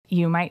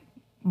you might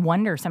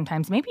wonder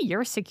sometimes, maybe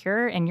you're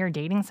secure and you're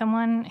dating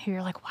someone who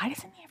you're like, why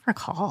doesn't he ever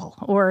call?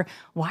 Or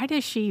why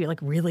does she like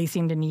really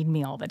seem to need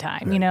me all the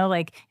time? Right. You know,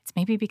 like it's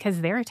maybe because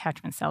their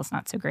attachment style's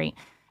not so great.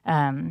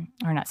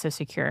 Or not so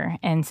secure.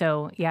 And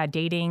so, yeah,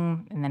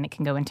 dating, and then it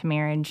can go into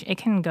marriage. It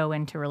can go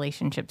into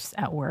relationships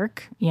at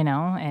work, you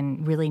know,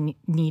 and really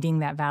needing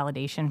that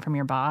validation from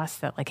your boss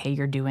that like, hey,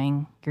 you're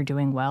doing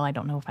well. I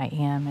don't know if I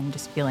am, and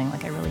just feeling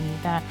like I really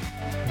need that.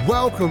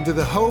 Welcome to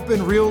the Hope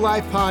in Real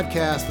Life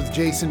podcast with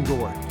Jason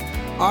Gore.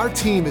 Our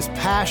team is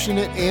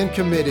passionate and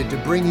committed to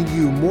bringing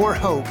you more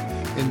hope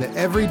in the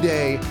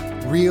everyday,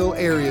 real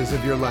areas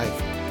of your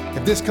life.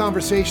 If this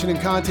conversation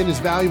and content is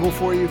valuable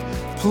for you,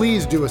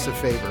 please do us a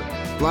favor.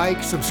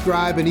 Like,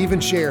 subscribe, and even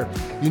share.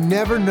 You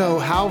never know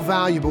how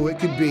valuable it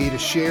could be to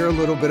share a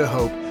little bit of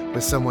hope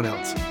with someone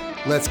else.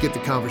 Let's get the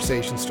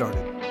conversation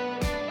started.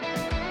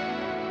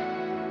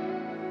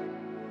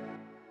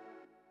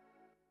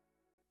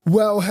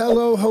 Well,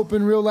 hello, Hope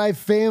in Real Life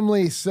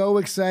family. So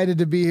excited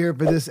to be here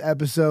for this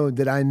episode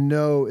that I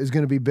know is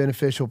going to be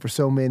beneficial for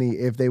so many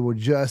if they will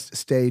just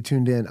stay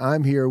tuned in.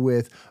 I'm here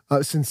with,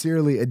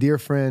 sincerely, a dear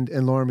friend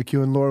and Laura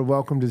McEwen. Laura,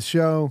 welcome to the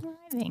show.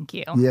 Thank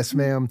you. Yes,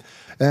 ma'am.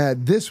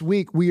 This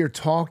week we are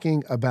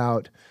talking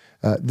about,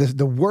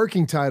 the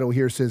working title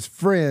here says,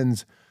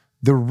 Friends,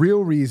 the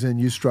real reason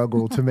you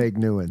struggle to make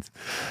new ones.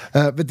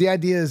 But the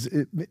idea is,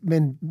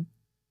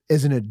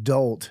 as an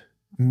adult,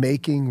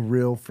 making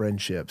real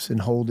friendships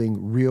and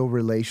holding real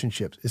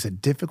relationships is a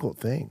difficult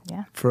thing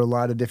for a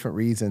lot of different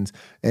reasons.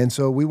 And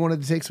so we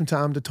wanted to take some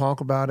time to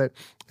talk about it.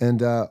 And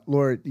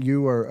Laura,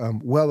 you are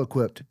well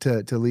equipped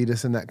to lead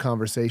us in that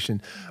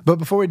conversation. But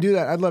before we do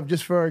that, I'd love,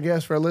 just for our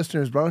guests, for our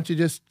listeners, why don't you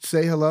just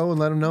say hello and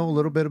let them know a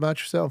little bit about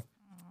yourself?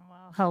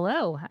 Well,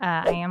 hello.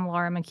 I am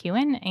Laura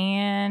McEwen,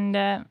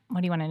 and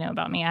what do you want to know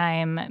about me? I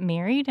am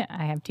married.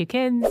 I have 2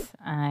 kids.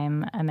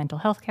 I'm a mental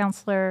health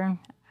counselor.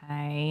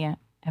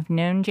 I've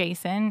known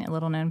Jason, a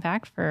little known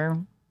fact, for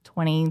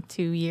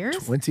 22 years.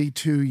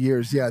 22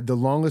 years, yeah. The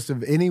longest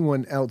of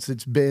anyone else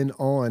that's been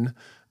on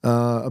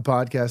a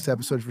podcast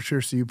episode for sure.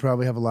 So you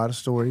probably have a lot of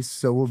stories.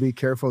 So we'll be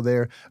careful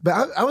there.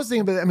 But I was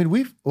thinking about, I mean,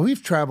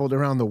 we've traveled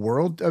around the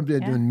world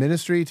doing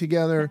ministry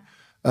together.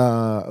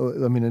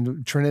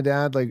 In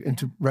Trinidad,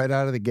 right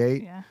out of the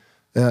gate.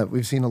 Yeah.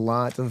 We've seen a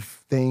lot of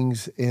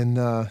things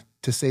to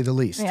say the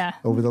least,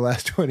 over the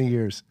last 20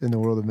 years in the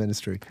world of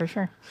ministry. For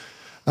sure.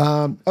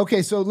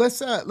 Okay, so let's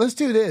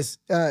do this.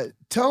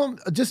 Tell them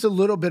just a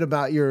little bit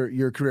about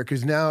your career,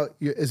 because now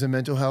you're as a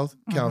mental health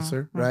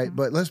counselor, right? Mm-hmm.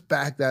 But let's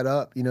back that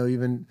up. You know,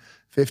 even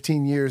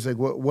 15 years. Like,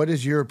 what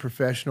does your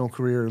professional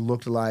career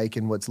look like,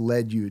 and what's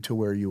led you to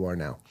where you are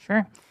now?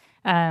 Sure.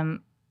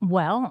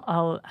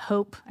 Well,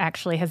 Hope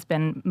actually has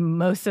been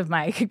most of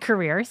my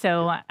career.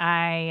 So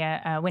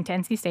I went to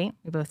NC State.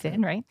 We both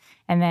did, right?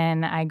 And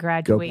then I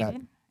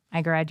graduated.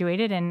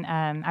 And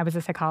I was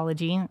a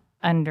psychology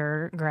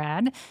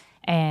undergrad.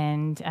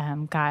 And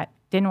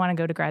didn't want to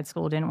go to grad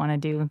school, didn't want to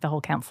do the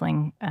whole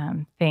counseling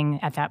thing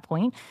at that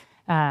point,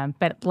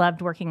 but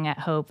loved working at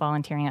Hope,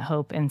 volunteering at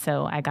Hope. And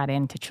so I got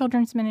into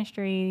children's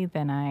ministry.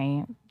 Then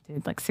I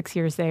did like 6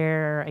 years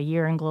there, a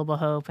year in Global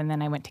Hope, and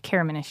then I went to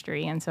care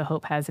ministry. And so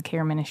Hope has a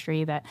care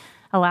ministry that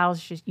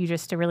allows you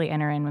just to really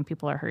enter in when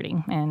people are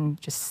hurting and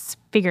just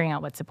figuring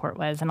out what support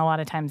was. And a lot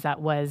of times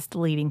that was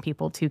leading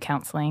people to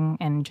counseling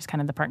and just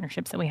kind of the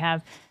partnerships that we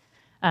have.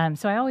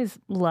 So I always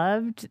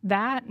loved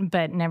that,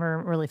 but never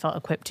really felt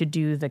equipped to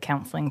do the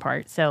counseling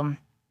part. So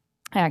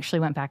I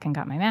actually went back and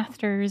got my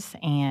master's,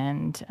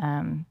 and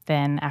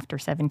then after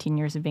 17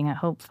 years of being at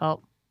Hope,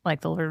 felt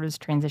like the Lord was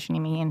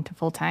transitioning me into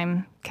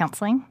full-time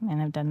counseling,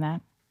 and I've done that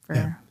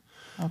for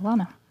a while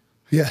now.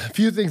 Yeah, a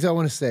few things I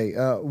want to say.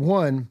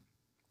 One,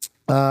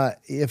 I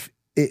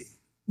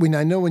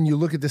know when you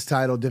look at this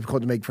title,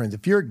 Difficult to Make Friends,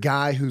 if you're a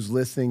guy who's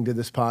listening to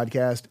this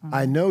podcast,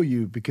 I know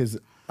you because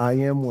I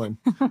am one.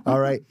 All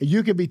right.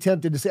 You could be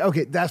tempted to say,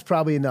 okay, that's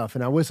probably enough.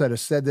 And I wish I'd have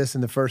said this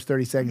in the first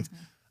 30 seconds.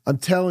 I'm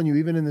telling you,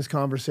 even in this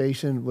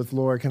conversation with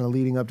Laura, kind of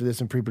leading up to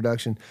this in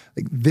pre-production,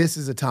 like, this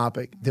is a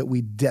topic that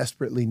we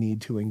desperately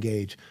need to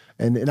engage.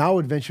 And I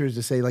would venture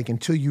to say, like,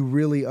 until you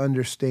really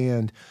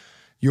understand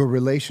your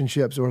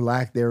relationships or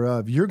lack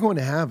thereof, you're going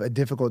to have a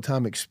difficult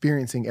time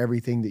experiencing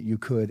everything that you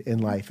could in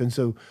life. And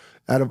so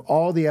out of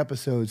all the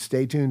episodes,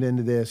 stay tuned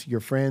into this. Your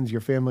friends, your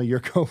family,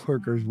 your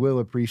coworkers will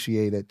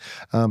appreciate it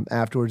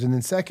afterwards. And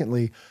then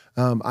secondly,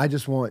 I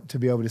just want to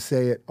be able to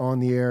say it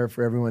on the air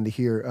for everyone to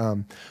hear.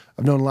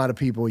 I've known a lot of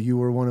people. You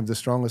were one of the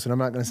strongest, and I'm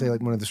not going to say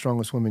like one of the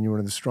strongest women. You were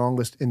one of the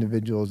strongest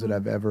individuals that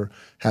I've ever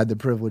had the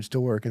privilege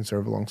to work and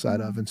serve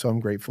alongside of. And so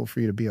I'm grateful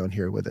for you to be on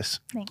here with us.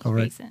 Thank you,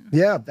 Jason.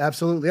 Yeah,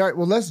 absolutely. All right,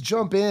 well, let's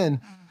jump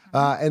in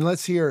and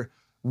let's hear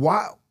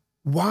why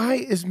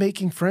is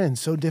making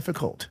friends so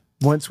difficult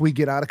once we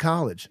get out of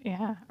college?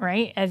 Yeah,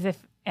 right. As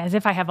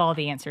if I have all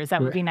the answers.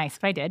 That would be nice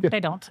if I did, but I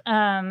don't.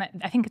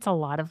 I think it's a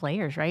lot of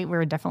layers, right?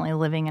 We're definitely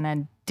living in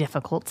a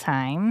difficult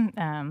time.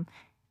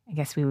 I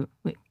guess we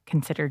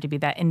consider to be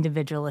that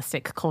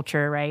individualistic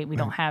culture, right? We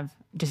don't have,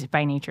 just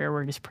by nature,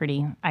 we're just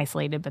pretty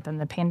isolated. But then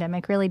the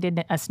pandemic really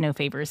did us no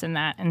favors in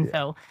that. And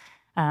so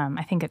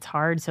I think it's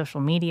hard.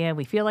 Social media,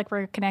 we feel like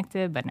we're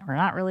connected, but we're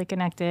not really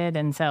connected.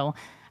 And so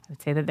I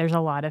would say that there's a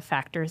lot of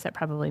factors that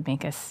probably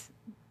make us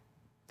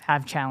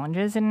have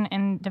challenges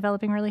in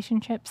developing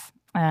relationships.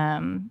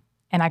 And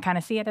I kind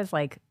of see it as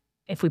like,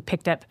 if we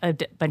picked up a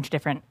bunch of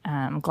different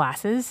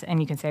glasses, and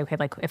you can say, okay,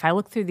 like if I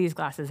look through these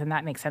glasses, and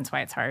that makes sense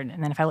why it's hard.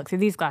 And then if I look through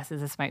these glasses,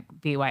 this might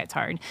be why it's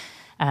hard.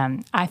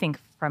 I think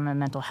from a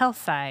mental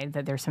health side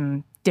that there's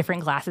some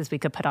different glasses we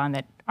could put on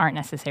that aren't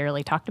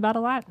necessarily talked about a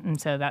lot. And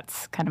so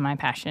that's kind of my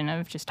passion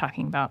of just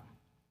talking about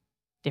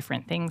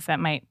different things that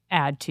might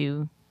add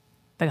to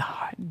the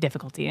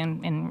difficulty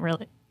in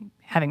really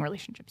having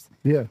relationships.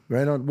 Yeah,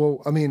 right on.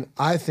 Well, I mean,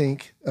 I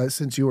think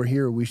since you are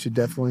here, we should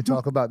definitely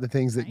talk about the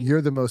things that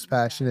you're the most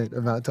passionate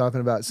about talking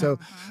about. So,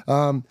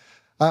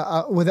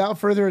 without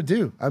further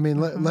ado, I mean,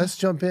 let's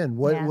jump in.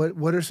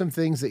 What are some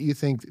things that you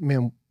think,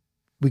 man,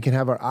 we can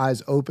have our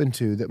eyes open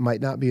to that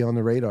might not be on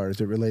the radar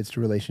as it relates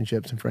to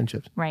relationships and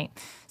friendships? Right.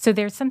 So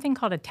there's something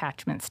called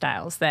attachment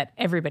styles that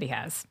everybody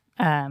has.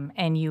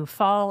 And you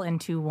fall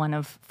into one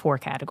of 4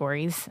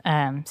 categories.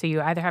 So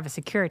you either have a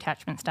secure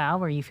attachment style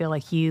where you feel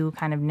like you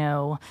kind of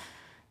know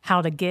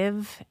how to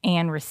give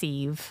and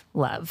receive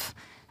love.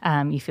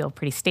 You feel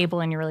pretty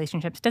stable in your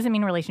relationships. Doesn't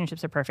mean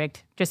relationships are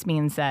perfect, just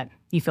means that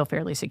you feel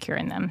fairly secure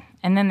in them.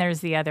 And then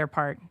there's the other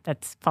part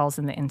that falls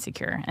in the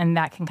insecure, and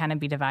that can kind of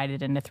be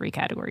divided into 3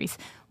 categories.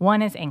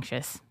 One is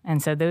anxious.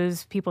 And so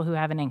those people who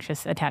have an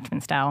anxious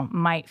attachment style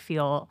might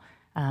feel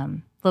a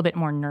little bit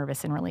more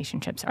nervous in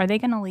relationships. Are they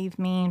going to leave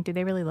me? Do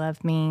they really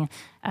love me?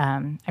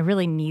 I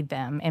really need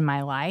them in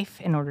my life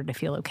in order to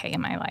feel okay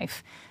in my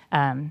life.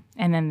 And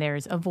then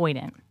there's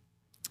avoidant.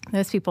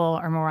 Those people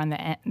are more on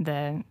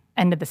the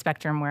end of the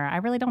spectrum where I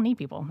really don't need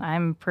people.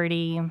 I'm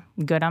pretty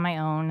good on my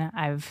own.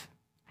 I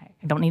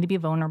don't need to be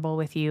vulnerable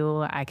with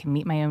you. I can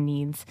meet my own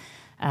needs.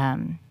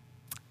 And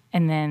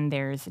then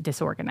there's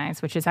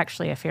disorganized, which is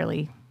actually a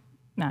fairly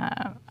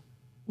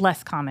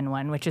less common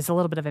one, which is a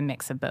little bit of a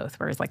mix of both,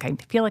 whereas like I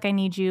feel like I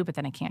need you, but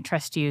then I can't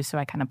trust you, so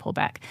I kind of pull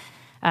back.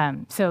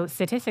 So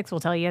statistics will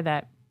tell you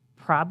that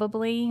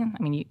probably,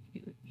 I mean,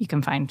 you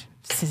can find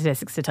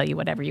statistics to tell you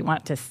whatever you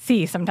want to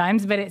see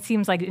sometimes, but it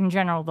seems like in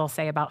general they'll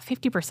say about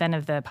 50%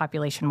 of the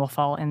population will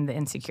fall in the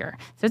insecure.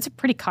 So it's a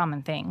pretty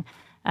common thing.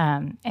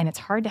 And it's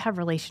hard to have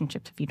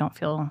relationships if you don't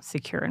feel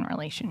secure in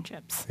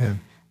relationships. Yeah.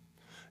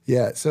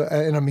 Yeah. So,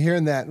 and I'm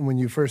hearing that when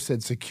you first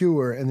said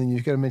secure, and then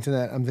you kind of mentioned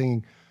that, I'm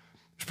thinking,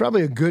 there's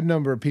probably a good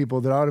number of people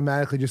that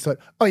automatically just thought,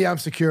 oh yeah, I'm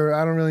secure.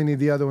 I don't really need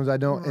the other ones. I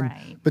don't.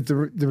 Right. But the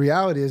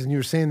reality is, and you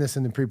were saying this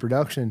in the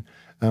pre-production,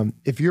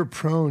 if you're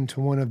prone to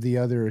one of the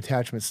other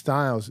attachment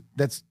styles,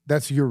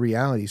 that's your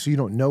reality. So you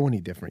don't know any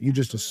different. You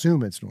just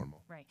assume it's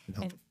normal. Right.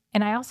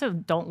 And I also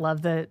don't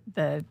love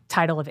the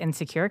title of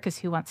insecure, because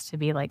who wants to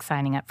be like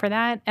signing up for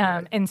that?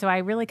 Right. And so I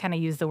really kind of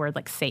use the word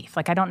like safe.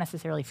 Like I don't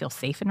necessarily feel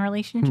safe in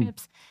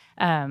relationships.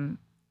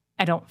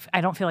 I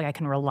don't feel like I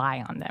can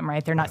rely on them,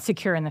 right? They're not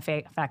secure in the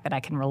fact that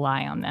I can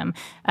rely on them.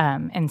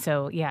 And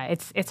so, yeah,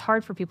 it's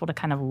hard for people to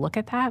kind of look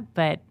at that.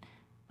 But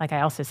like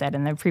I also said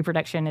in the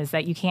pre-production is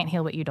that you can't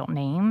heal what you don't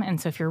name.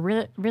 And so if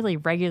you're really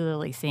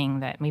regularly seeing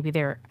that maybe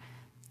there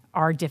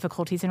are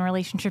difficulties in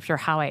relationships or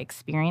how I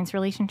experience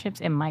relationships,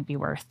 it might be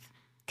worth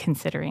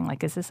considering,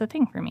 like, is this a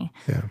thing for me?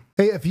 Yeah.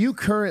 Hey, if you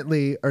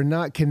currently are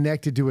not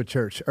connected to a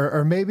church,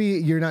 or maybe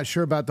you're not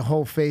sure about the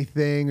whole faith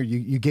thing, or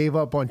you gave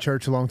up on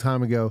church a long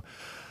time ago,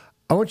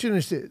 I want you to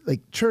understand,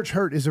 like, church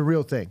hurt is a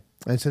real thing.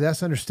 And so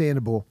that's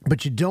understandable,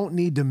 but you don't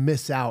need to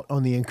miss out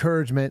on the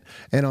encouragement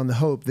and on the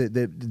hope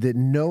that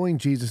knowing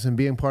Jesus and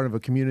being part of a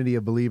community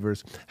of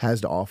believers has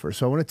to offer.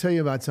 So I want to tell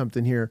you about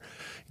something here.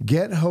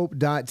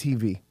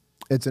 GetHope.tv.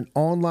 It's an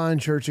online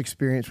church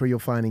experience where you'll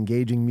find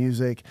engaging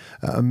music,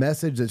 a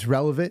message that's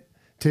relevant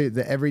to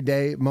the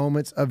everyday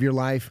moments of your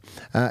life,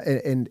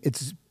 and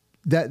it's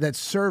that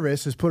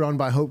service is put on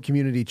by Hope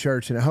Community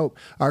Church. And I hope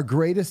our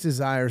greatest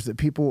desire is that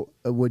people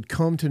would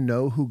come to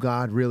know who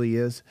God really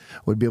is,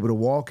 would be able to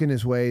walk in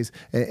his ways,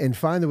 and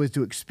find the ways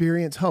to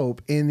experience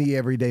hope in the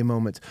everyday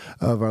moments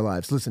of our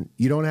lives. Listen,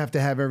 you don't have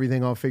to have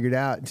everything all figured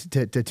out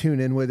to tune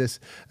in with us.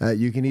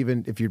 You can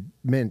even, if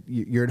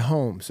you're at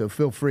home, so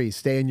feel free,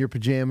 stay in your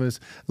pajamas,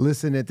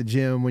 listen at the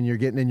gym when you're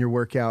getting in your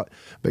workout.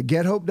 But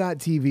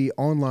GetHope.tv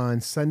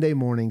online Sunday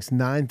mornings,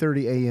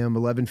 9:30 a.m.,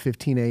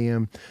 11:15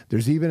 a.m.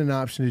 There's even an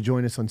option to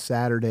join us on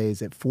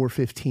Saturdays at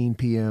 4:15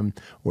 p.m.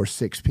 or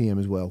 6 p.m.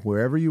 as well.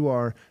 Wherever you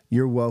are,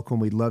 you're welcome.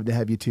 We'd love to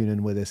have you tune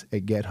in with us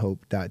at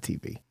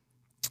GetHope.tv.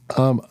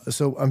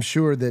 So I'm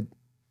sure that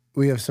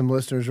we have some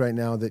listeners right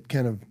now that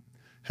kind of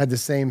had the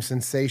same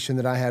sensation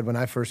that I had when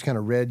I first kind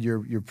of read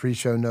your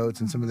pre-show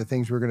notes and some of the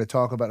things we were going to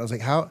talk about. I was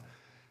like,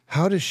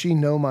 how does she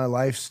know my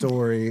life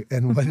story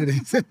and what it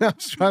is that I'm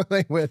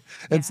struggling with?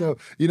 And so,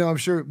 I'm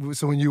sure,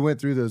 so when you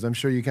went through those, I'm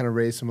sure you kind of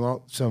raised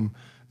some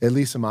at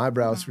least some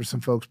eyebrows for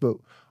some folks. But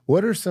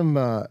what are some,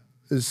 are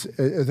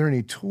there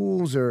any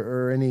tools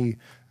or any,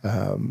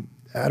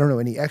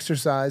 any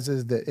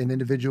exercises that an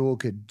individual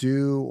could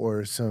do,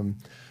 or some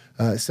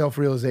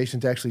self-realization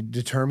to actually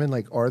determine,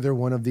 like, are there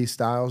one of these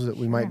styles that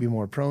we might be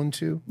more prone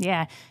to?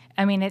 Yeah.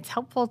 I mean, it's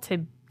helpful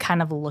to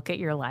kind of look at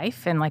your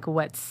life and like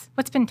what's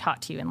been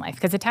taught to you in life,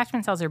 because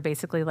attachment styles are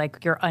basically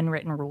like your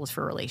unwritten rules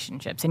for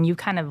relationships, and you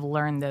kind of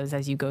learn those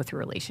as you go through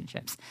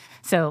relationships.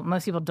 So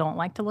most people don't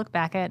like to look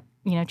back at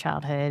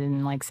childhood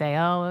and like say,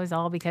 oh, it was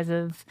all because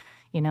of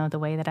the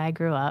way that I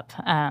grew up.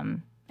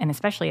 And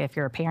especially if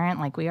you're a parent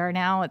like we are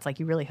now, it's like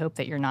you really hope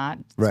that you're not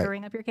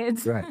screwing up your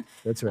kids. Right.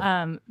 That's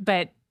right.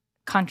 But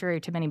contrary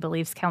to many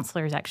beliefs,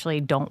 counselors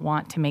actually don't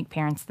want to make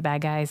parents the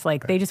bad guys.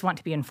 Like they just want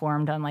to be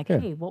informed on like,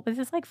 hey, what was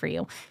this like for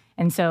you?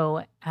 And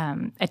so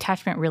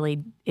attachment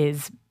really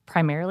is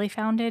primarily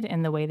founded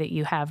in the way that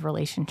you have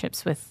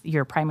relationships with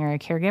your primary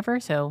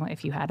caregiver. So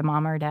if you had a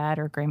mom or dad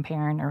or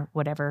grandparent or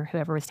whatever,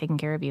 whoever was taking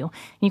care of you,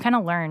 you kind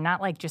of learn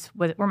not like just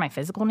were my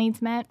physical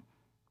needs met.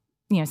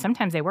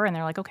 Sometimes they were, and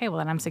they're like, okay, well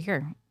then I'm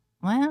secure.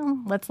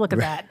 Well, let's look at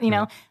that.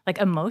 Like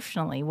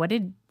emotionally,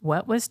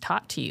 what was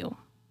taught to you?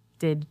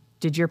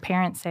 Did your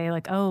parents say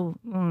like, oh,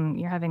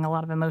 you're having a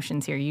lot of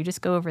emotions here. You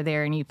just go over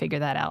there and you figure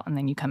that out and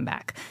then you come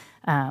back.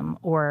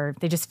 Or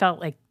they just felt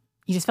like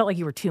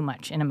you were too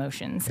much in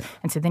emotions. Yeah.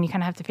 And so then you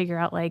kind of have to figure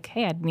out like,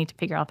 hey, I need to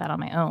figure out that on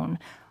my own.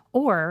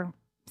 Or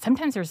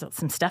sometimes there's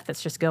some stuff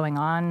that's just going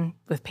on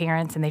with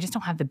parents and they just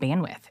don't have the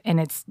bandwidth. And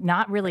it's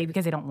not really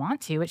because they don't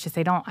want to. It's just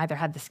they don't either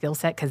have the skill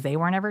set because they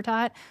weren't ever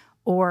taught,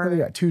 or they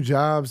got 2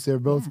 jobs. They're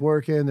both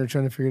working. They're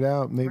trying to figure it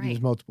out. Maybe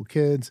there's multiple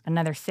kids.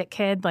 Another sick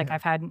kid. Like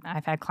I've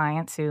had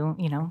clients who,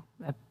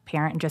 a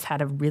parent just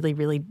had a really,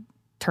 really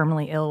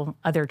terminally ill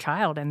other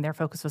child, and their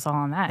focus was all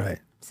on that. Right.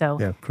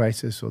 So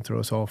crisis will throw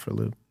us all for a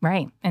loop.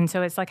 Right. And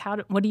so it's like,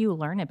 what do you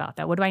learn about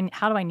that?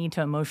 How do I need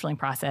to emotionally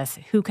process?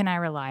 Who can I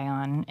rely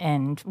on?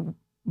 And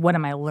what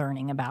am I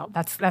learning about?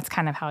 That's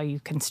kind of how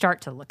you can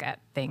start to look at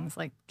things,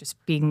 like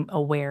just being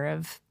aware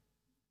of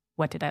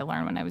what did I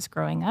learn when I was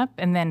growing up?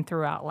 And then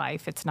throughout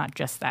life, it's not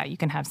just that. You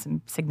can have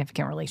some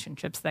significant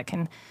relationships that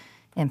can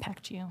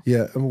impact you.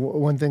 Yeah.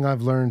 One thing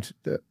I've learned,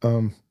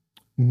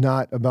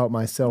 not about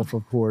myself,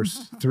 of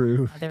course,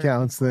 through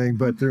counseling,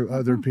 but through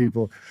other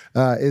people,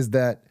 is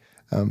that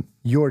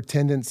your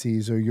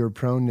tendencies or your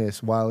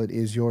proneness, while it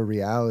is your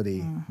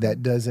reality,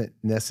 that doesn't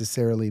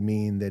necessarily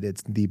mean that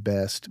it's the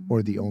best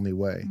or the only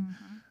way.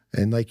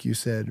 And like you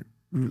said,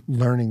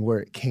 learning where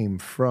it came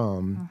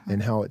from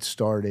and how it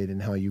started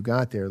and how you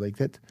got there, like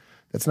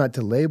that's not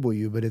to label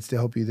you, but it's to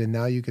help you. Then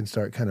now you can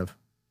start kind of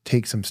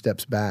take some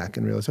steps back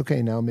and realize,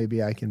 okay, now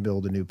maybe I can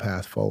build a new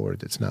path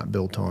forward that's not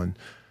built on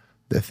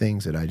the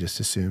things that I just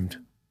assumed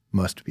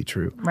must be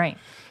true. Right.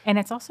 And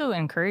it's also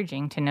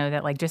encouraging to know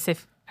that, like, just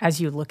as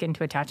you look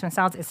into attachment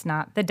styles, it's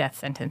not the death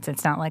sentence.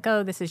 It's not like,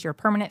 oh, this is your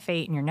permanent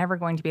fate and you're never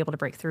going to be able to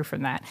break through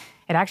from that.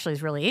 It actually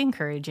is really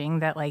encouraging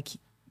that, like,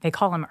 they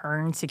call them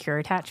earned secure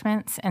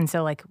attachments. And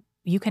so, like,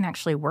 you can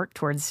actually work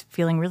towards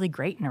feeling really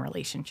great in a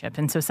relationship.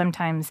 And so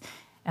sometimes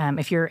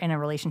if you're in a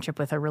relationship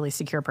with a really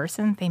secure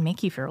person, they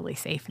make you feel really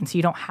safe. And so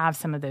you don't have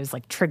some of those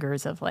like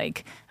triggers of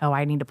like, oh,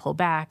 I need to pull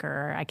back,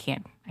 or I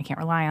can't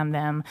rely on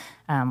them,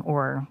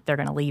 or they're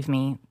going to leave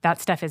me. That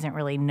stuff isn't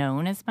really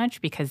known as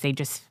much because they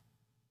just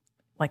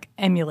like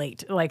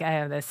emulate, like I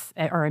have this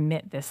or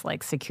emit this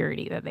like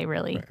security that they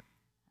really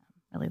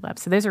love.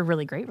 So those are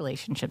really great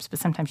relationships, but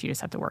sometimes you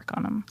just have to work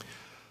on them.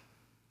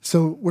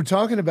 So we're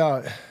talking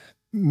about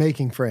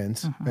making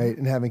friends, right,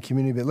 and having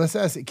community. But let's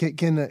ask,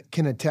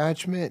 can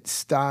attachment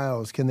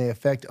styles, can they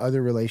affect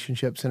other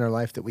relationships in our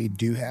life that we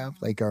do have,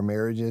 like our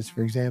marriages,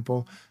 for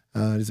example?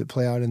 Does it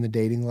play out in the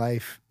dating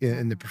life,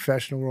 in the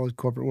professional world,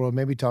 corporate world?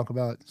 Maybe talk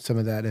about some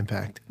of that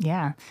impact.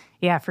 Yeah.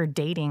 For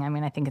dating, I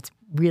mean, I think it's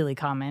really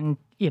common.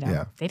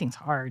 Dating's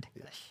hard.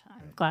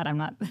 I'm glad I'm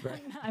not.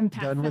 I'm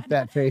done with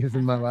that phase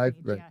in my life.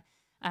 Right.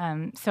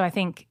 Yeah. So I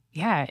think,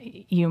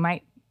 you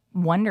might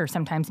wonder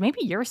sometimes, maybe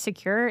you're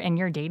secure and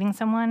you're dating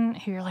someone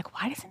who you're like,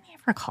 why doesn't he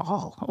ever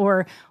call?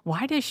 Or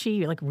why does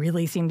she like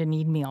really seem to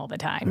need me all the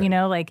time?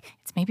 Right. Like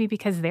it's maybe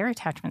because their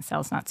attachment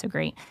style's not so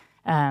great,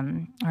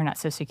 or not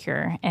so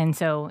secure. And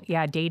so,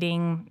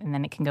 dating, and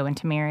then it can go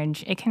into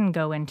marriage. It can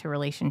go into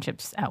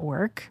relationships at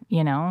work,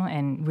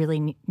 and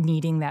really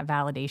needing that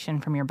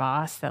validation from your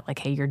boss that like,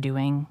 hey, you're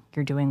doing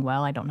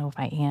well. I don't know if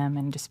I am.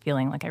 And just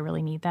feeling like I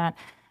really need that.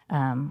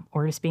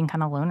 Or just being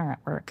kind of loner at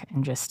work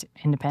and just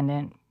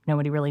independent.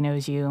 Nobody really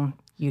knows you.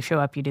 You show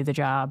up, you do the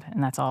job,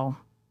 and that's all,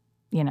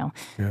 Yeah.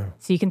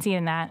 So you can see it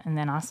in that. And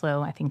then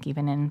also, I think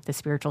even in the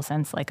spiritual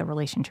sense, like a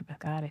relationship with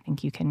God, I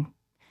think you can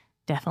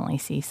definitely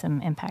see some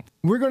impact.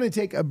 We're going to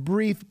take a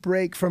brief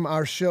break from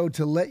our show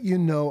to let you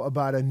know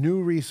about a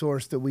new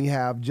resource that we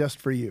have just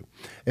for you.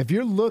 If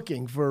you're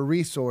looking for a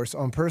resource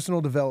on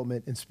personal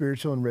development and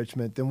spiritual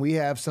enrichment, then we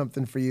have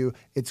something for you.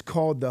 It's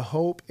called the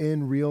Hope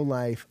in Real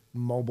Life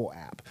mobile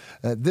app.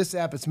 This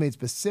app is made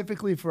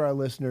specifically for our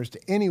listeners, to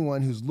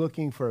anyone who's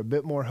looking for a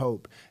bit more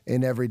hope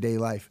in everyday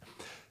life.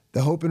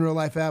 The Hope in Real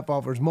Life app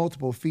offers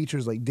multiple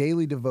features like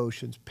daily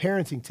devotions,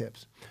 parenting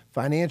tips,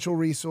 financial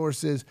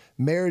resources,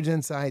 marriage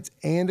insights,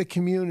 and a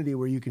community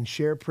where you can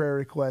share prayer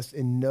requests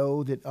and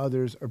know that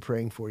others are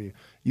praying for you.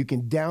 You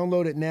can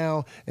download it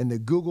now in the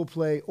Google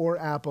Play or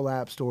Apple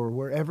App Store,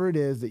 wherever it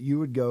is that you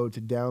would go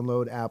to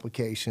download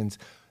applications.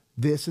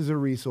 this is a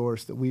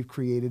resource that we've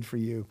created for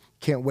you.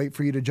 Can't wait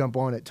for you to jump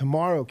on it.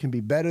 Tomorrow can be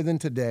better than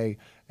today,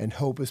 and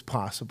hope is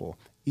possible,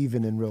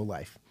 even in real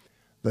life.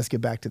 Let's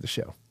get back to the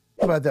show.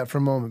 About that for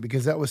a moment,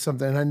 because that was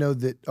something, and I know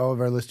that all of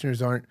our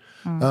listeners aren't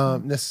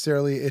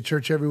necessarily at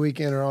church every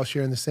weekend or all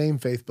sharing the same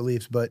faith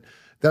beliefs, but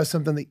that was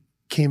something that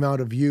came out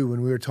of you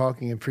when we were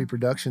talking in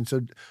pre-production.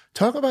 So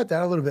talk about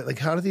that a little bit. Like,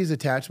 how do these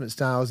attachment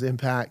styles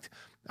impact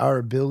our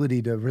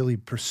ability to really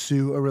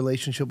pursue a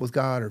relationship with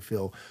God or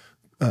feel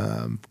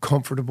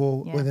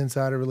comfortable with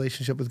inside a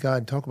relationship with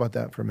God? Talk about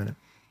that for a minute.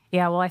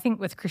 Yeah, well, I think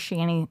with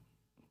Christianity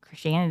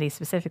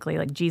specifically,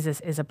 like,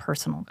 Jesus is a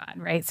personal God,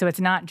 right? So it's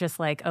not just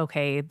like,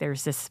 okay,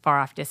 there's this far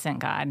off distant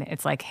God.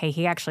 It's like, hey,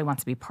 he actually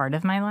wants to be part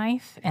of my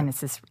life, and it's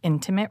this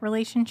intimate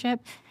relationship.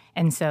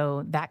 And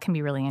so that can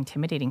be really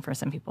intimidating for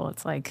some people.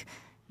 It's like,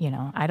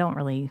 I don't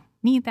really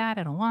need that.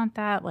 I don't want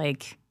that.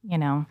 Like,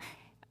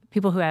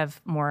 people who have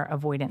more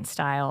avoidant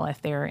style,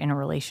 if they're in a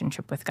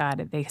relationship with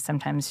God, they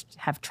sometimes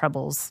have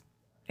troubles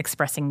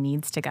expressing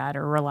needs to God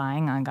or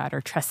relying on God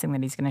or trusting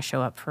that he's going to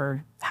show up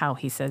for how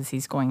he says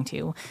he's going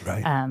to.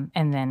 Right.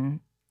 And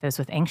then those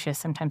with anxious,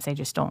 sometimes they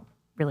just don't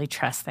really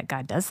trust that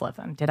God does love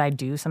them. Did I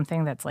do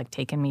something that's like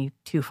taken me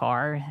too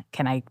far?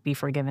 Can I be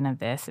forgiven of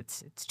this?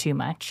 It's too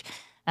much.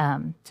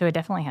 So it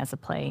definitely has a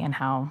play in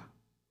how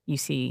you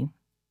see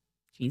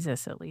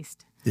Jesus, at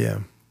least. Yeah.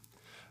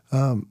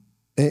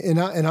 And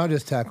I'll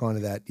just tack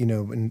onto that,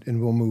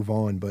 and we'll move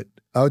on. But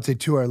I would say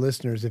to our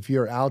listeners, if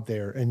you're out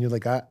there and you're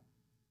like,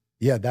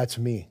 yeah, that's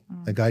me.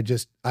 Like,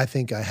 I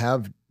think I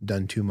have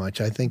done too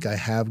much. I think I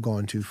have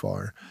gone too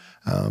far.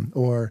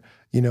 Or,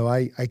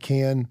 I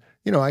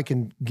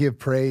can give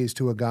praise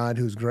to a God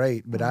who's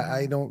great, but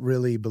I don't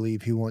really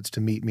believe he wants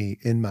to meet me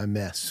in my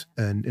mess.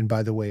 And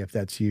by the way, if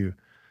that's you,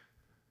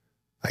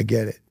 I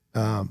get it.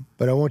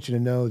 But I want you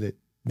to know that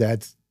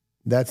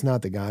that's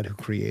not the God who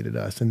created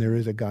us. And there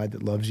is a God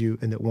that loves you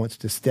and that wants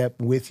to step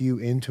with you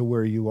into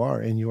where you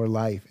are in your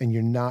life. And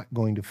you're not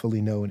going to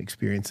fully know and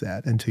experience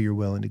that until you're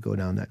willing to go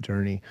down that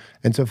journey.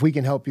 And so if we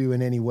can help you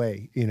in any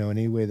way, in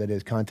any way that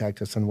is,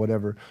 contact us on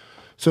whatever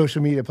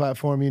social media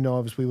platform,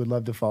 obviously we would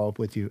love to follow up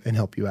with you and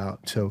help you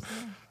out. So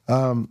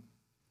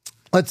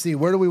let's see,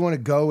 where do we want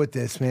to go with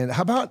this, man?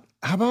 How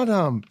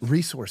about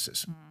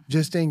resources?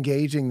 Just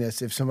engaging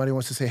this. If somebody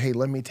wants to say, hey,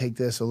 let me take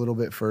this a little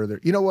bit further.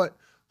 You know what?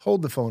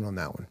 Hold the phone on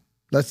that one.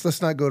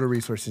 Let's not go to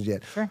resources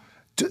yet. Sure.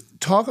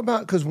 Talk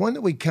about, because one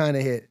that we kind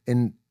of hit,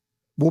 and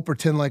we'll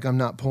pretend like I'm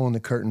not pulling the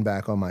curtain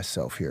back on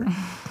myself here.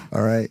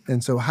 All right.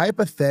 And so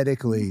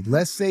hypothetically,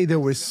 let's say there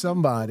was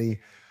somebody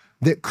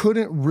that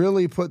couldn't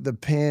really put the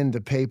pen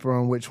to paper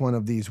on which one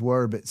of these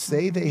were, but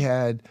say they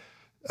had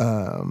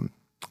an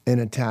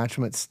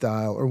attachment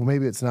style, or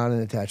maybe it's not an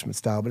attachment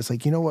style, but it's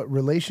like, you know what?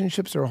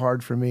 Relationships are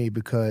hard for me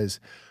because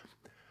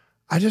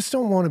I just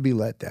don't want to be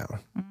let down.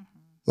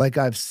 Like,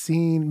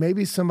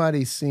 maybe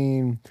somebody's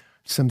seen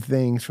some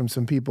things from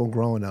some people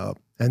growing up,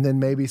 and then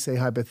maybe say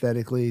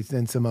hypothetically,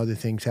 then some other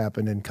things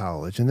happened in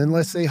college. And then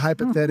let's say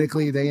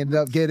hypothetically they ended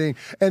up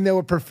and they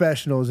were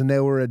professionals and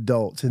they were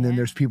adults, and then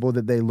there's people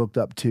that they looked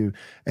up to,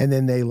 and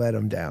then they let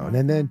them down.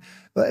 And then,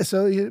 let's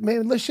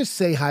just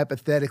say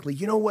hypothetically,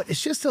 you know what?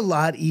 It's just a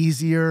lot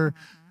easier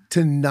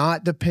to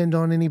not depend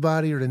on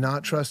anybody or to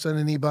not trust on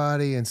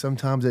anybody. And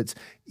sometimes it's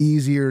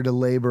easier to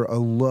labor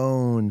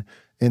alone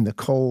in the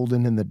cold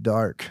and in the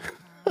dark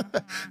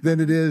than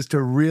it is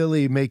to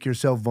really make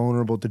yourself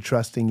vulnerable to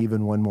trusting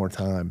even one more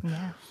time.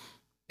 Yeah.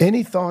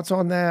 Any thoughts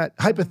on that?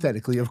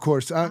 Hypothetically, of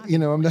course. I'm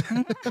not.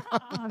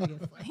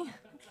 Obviously.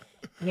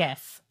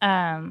 Yes.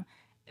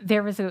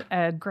 There was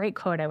a great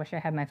quote. I wish I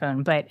had my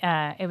phone, but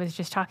it was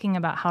just talking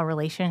about how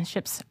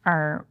relationships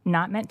are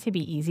not meant to be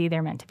easy.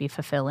 They're meant to be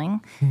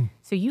fulfilling.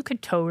 So you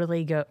could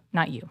totally go,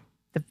 not you,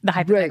 the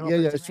hypothetical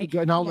person, right?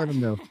 And I'll let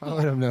them know. I'll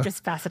let them know.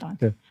 Just pass it on.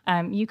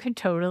 Yeah. You could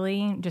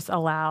totally just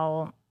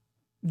allow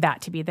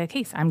that to be the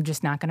case. I'm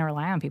just not going to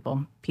rely on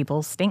people.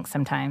 People stink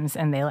sometimes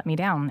and they let me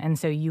down. And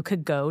so you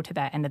could go to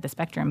that end of the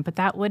spectrum, but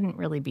that wouldn't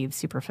really be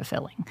super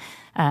fulfilling.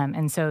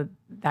 And so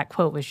that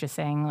quote was just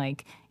saying,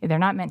 like, they're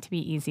not meant to be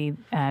easy.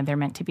 They're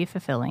meant to be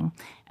fulfilling.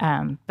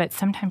 But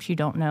sometimes you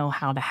don't know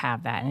how to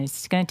have that. And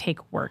it's going to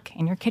take work,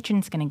 and your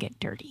kitchen's going to get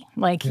dirty.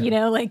 Like,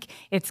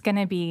 it's going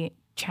to be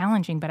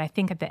challenging. But I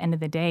think at the end of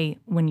the day,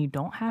 when you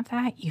don't have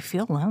that, you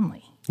feel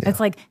lonely. Yeah.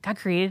 It's like God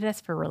created us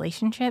for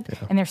relationship,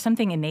 and there's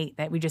something innate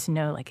that we just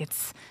know, like,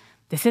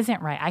 this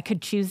isn't right. I could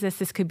choose this.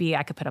 This could be,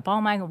 I could put up all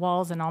my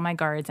walls and all my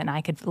guards, and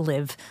I could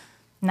live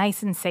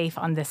nice and safe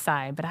on this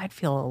side, but I'd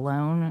feel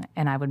alone,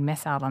 and I would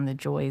miss out on the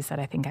joys that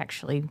I think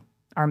actually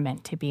are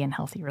meant to be in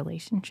healthy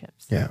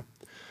relationships. Yeah.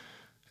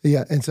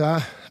 Yeah. And so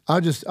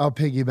I'll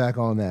piggyback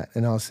on that,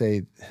 and I'll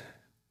say,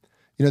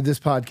 this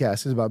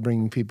podcast is about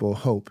bringing people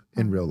hope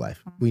in real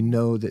life. We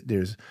know that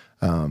there's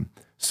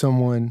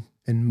someone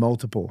in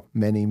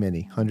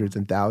many hundreds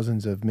and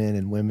thousands of men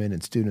and women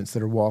and students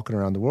that are walking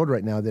around the world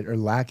right now that are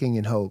lacking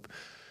in hope.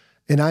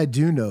 And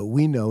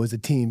we know as a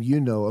team,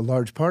 a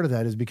large part of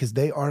that is because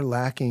they are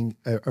lacking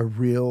a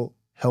real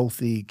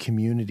healthy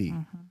community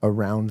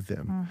around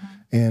them.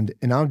 And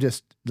I'm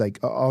just like,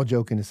 all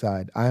joking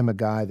aside, I am a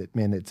guy that,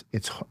 man,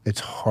 it's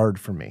hard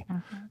for me.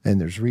 And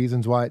there's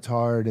reasons why it's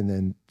hard. And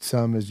then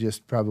some is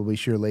just probably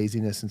sheer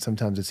laziness. And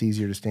sometimes it's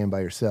easier to stand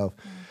by yourself.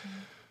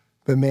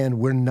 But man,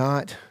 we're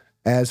not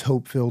as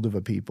hope-filled of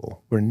a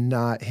people. We're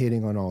not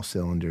hitting on all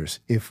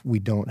cylinders if we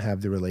don't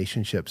have the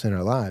relationships in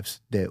our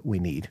lives that we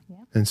need.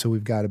 And so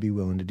we've got to be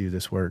willing to do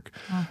this work.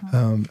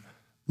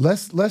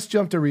 Let's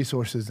jump to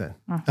resources then.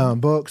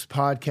 Books,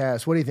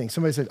 podcasts. What do you think?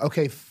 Somebody said,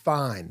 okay,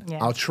 fine.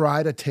 I'll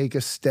try to take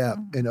a step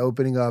in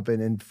opening up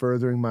and in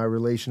furthering my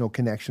relational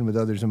connection with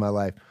others in my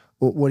life.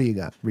 What do you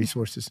got?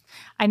 Resources?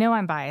 I know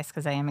I'm biased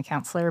because I am a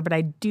counselor, but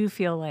I do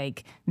feel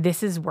like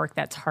this is work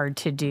that's hard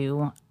to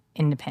do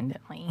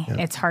independently.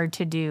 It's hard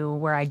to do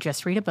where I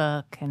just read a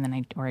book and then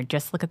I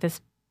just look at this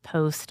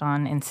post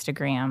on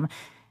Instagram,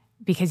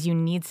 because you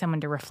need someone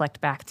to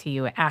reflect back to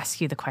you,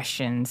 ask you the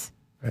questions,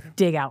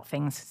 dig out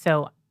things.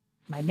 So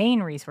my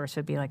main resource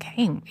would be like,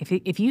 hey,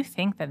 if you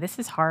think that this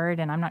is hard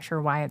and I'm not sure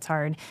why it's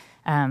hard,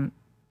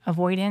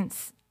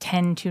 avoidants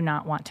tend to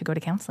not want to go to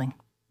counseling.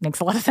 Makes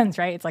a lot of sense,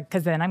 right? It's like,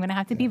 because then I'm going to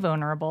have to be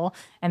vulnerable,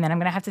 and then I'm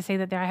going to have to say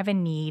that I have a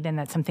need and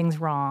that something's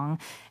wrong.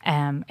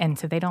 And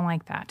so they don't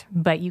like that.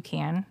 But you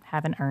can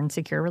have an earned,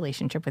 secure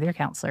relationship with your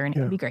counselor, and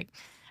it would be great.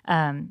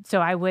 So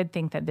I would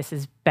think that this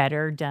is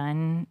better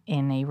done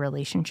in a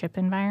relationship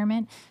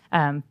environment.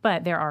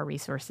 But there are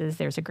resources.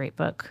 There's a great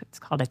book. It's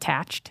called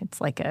Attached. It's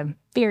like a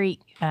very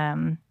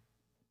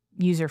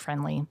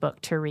user-friendly book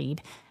to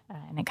read.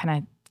 And it kind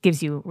of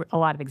gives you a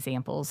lot of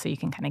examples so you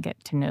can kind of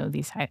get to know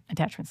these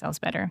attachment styles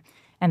better.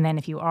 And then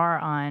if you are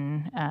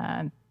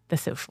on the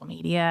social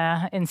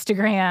media,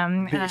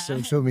 Instagram.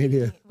 Social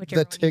media,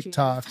 the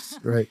TikToks,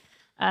 right.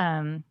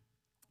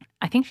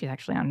 I think she's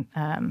actually on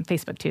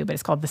Facebook too, but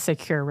it's called The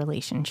Secure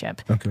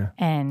Relationship. Okay.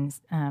 And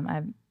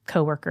a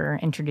coworker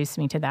introduced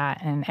me to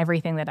that, and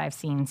everything that I've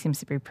seen seems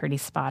to be pretty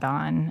spot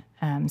on.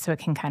 So it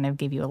can kind of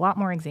give you a lot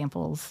more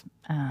examples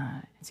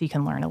so you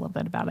can learn a little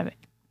bit about it.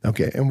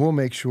 Okay, and we'll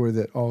make sure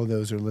that all of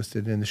those are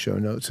listed in the show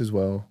notes as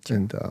well.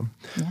 And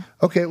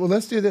okay, well,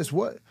 let's do this.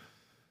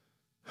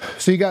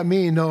 So you got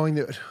me knowing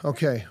that,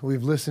 okay,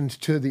 we've listened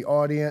to the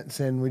audience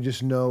and we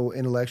just know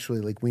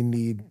intellectually, like, we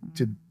need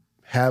to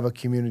have a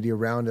community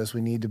around us.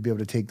 We need to be able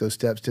to take those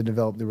steps to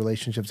develop the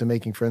relationships, and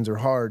making friends are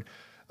hard.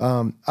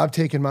 I've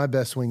taken my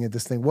best swing at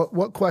this thing.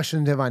 What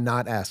questions have I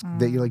not asked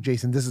that you're like,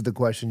 Jason, this is the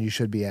question you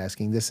should be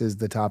asking. This is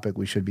the topic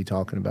we should be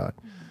talking about.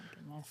 Oh my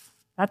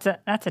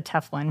goodness. That's a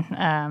tough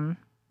one.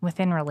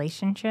 Within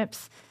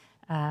relationships,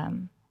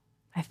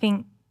 I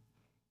think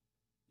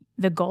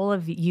the goal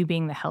of you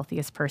being the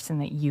healthiest person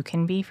that you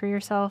can be for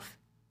yourself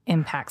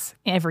impacts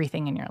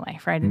everything in your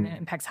life, right? And it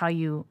impacts how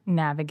you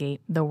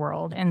navigate the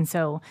world. And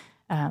so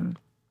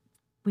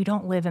we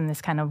don't live in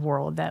this kind of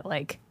world that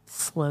like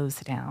slows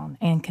down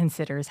and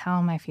considers, how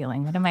am I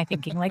feeling? What am I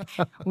thinking? Like,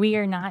 we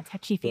are not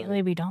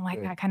touchy-feely. We don't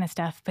like that kind of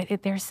stuff,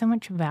 but there's so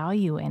much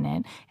value in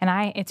it.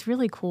 And it's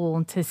really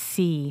cool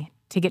to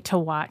get to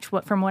watch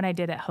from what I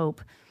did at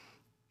Hope,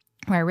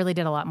 where I really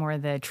did a lot more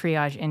of the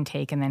triage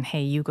intake, and then,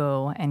 hey, you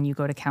go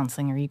to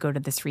counseling, or you go to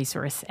this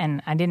resource.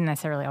 And I didn't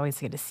necessarily always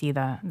get to see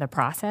the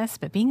process,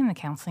 but being in the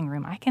counseling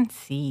room, I can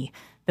see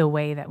the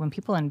way that when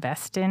people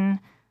invest in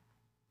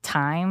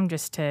time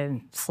just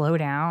to slow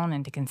down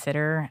and to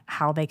consider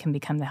how they can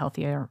become the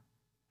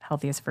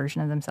healthiest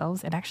version of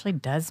themselves, it actually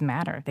does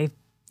matter.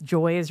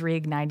 Joy is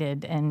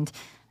reignited, and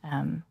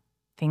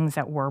things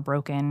that were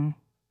broken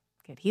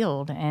get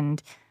healed.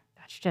 And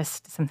that's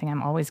just something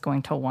I'm always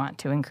going to want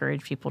to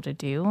encourage people to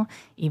do,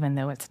 even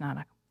though it's not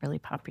a really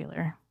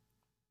popular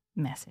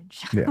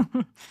message. Yeah,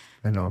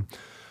 I know.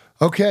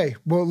 Okay,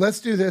 well, let's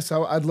do this.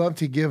 I'd love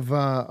to give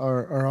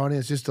our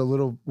audience just a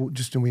little,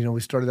 we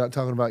started out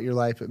talking about your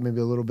life, but maybe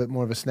a little bit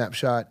more of a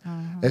snapshot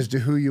as to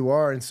who you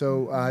are. And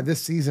so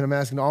this season, I'm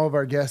asking all of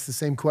our guests the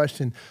same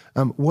question.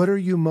 What are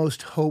you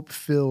most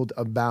hope-filled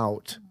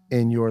about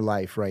in your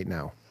life right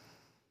now?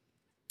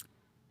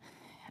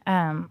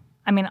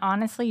 I mean,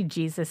 honestly,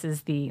 Jesus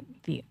is the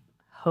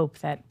hope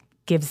that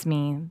gives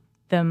me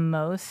the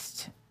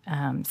most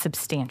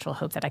substantial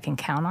hope that I can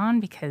count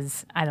on,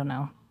 because I don't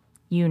know.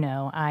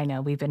 I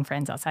know we've been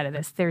friends outside of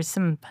this. There's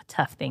some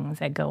tough things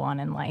that go on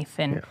in life.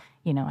 And,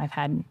 I've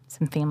had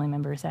some family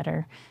members that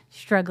are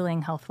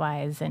struggling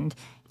health-wise, and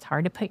it's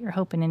hard to put your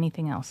hope in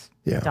anything else.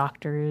 Yeah.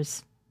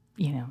 Doctors,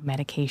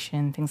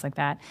 medication, things like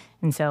that.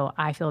 And so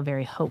I feel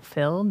very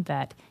hope-filled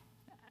that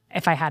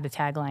if I had a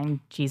tagline,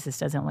 Jesus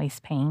doesn't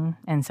waste pain.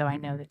 And so I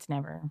know that's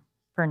never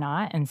for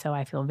naught. And so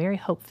I feel very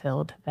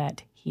hope-filled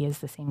that he is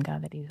the same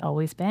God that he's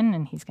always been,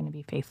 and he's going to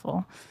be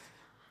faithful.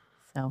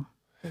 So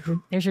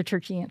there's your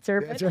churchy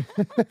answer,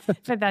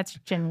 but that's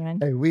genuine.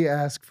 Hey, we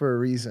ask for a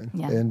reason.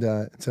 Yeah. And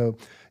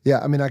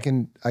I mean,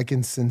 I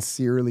can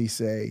sincerely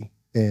say,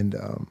 and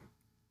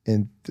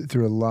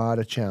through a lot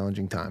of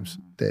challenging times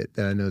that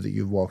I know that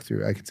you've walked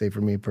through, I can say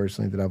for me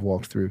personally that I've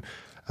walked through,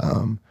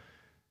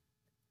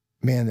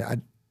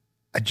 man,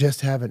 I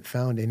just haven't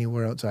found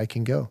anywhere else I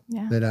can go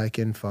that I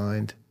can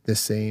find the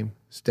same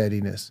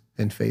steadiness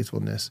and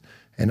faithfulness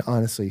and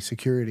honestly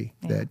security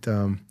that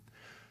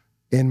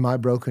in my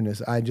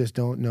brokenness, I just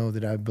don't know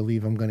that I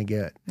believe I'm going to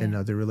get in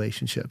other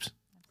relationships.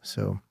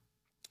 So,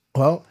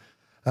 well,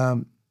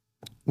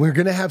 we're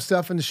going to have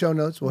stuff in the show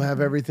notes. We'll have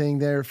everything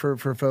there for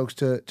folks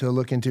to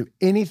look into.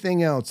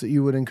 Anything else that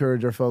you would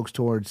encourage our folks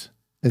towards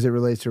as it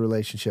relates to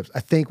relationships? I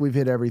think we've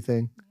hit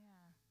everything.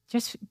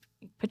 Just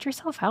put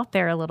yourself out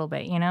there a little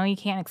bit. You know, you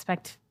can't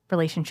expect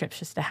relationships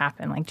just to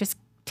happen. Like, just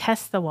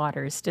test the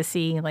waters to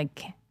see,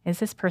 like, is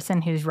this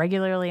person who's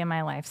regularly in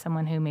my life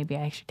someone who maybe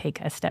I should take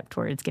a step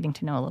towards getting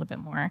to know a little bit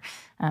more?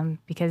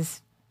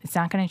 Because it's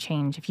not going to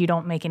change. If you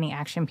don't make any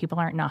action, people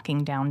aren't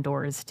knocking down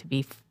doors to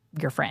be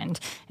your friend.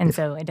 And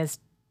so it does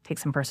take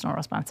some personal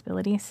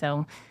responsibility.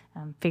 So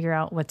figure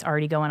out what's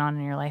already going on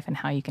in your life and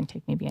how you can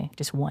take maybe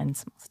just one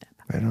small step.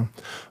 Right on.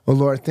 Well,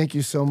 Laura, thank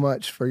you so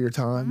much for your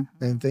time.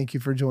 And thank you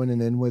for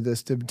joining in with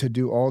us to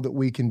do all that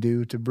we can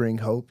do to bring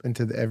hope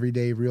into the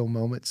everyday real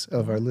moments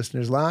of our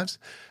listeners' lives.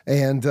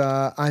 And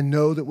I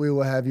know that we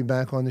will have you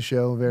back on the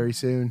show very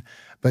soon,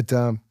 but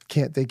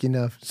can't thank you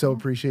enough. So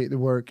appreciate the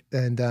work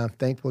and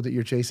thankful that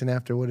you're chasing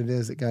after what it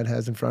is that God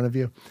has in front of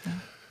you. Yeah.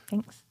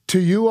 Thanks. To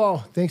you all,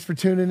 thanks for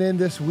tuning in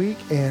this week,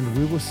 and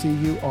we will see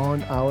you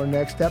on our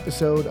next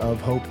episode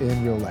of Hope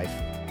in Real Life.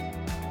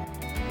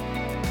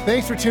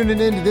 Thanks for tuning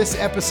in to this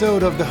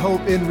episode of the Hope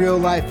in Real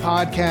Life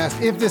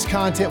podcast. If this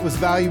content was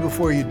valuable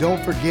for you,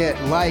 don't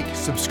forget, like,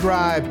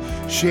 subscribe,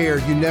 share.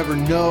 You never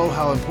know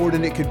how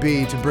important it could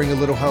be to bring a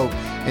little hope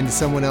into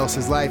someone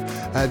else's life.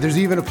 There's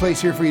even a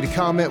place here for you to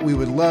comment. We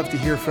would love to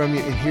hear from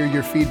you and hear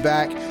your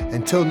feedback.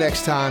 Until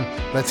next time,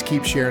 let's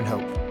keep sharing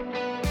hope.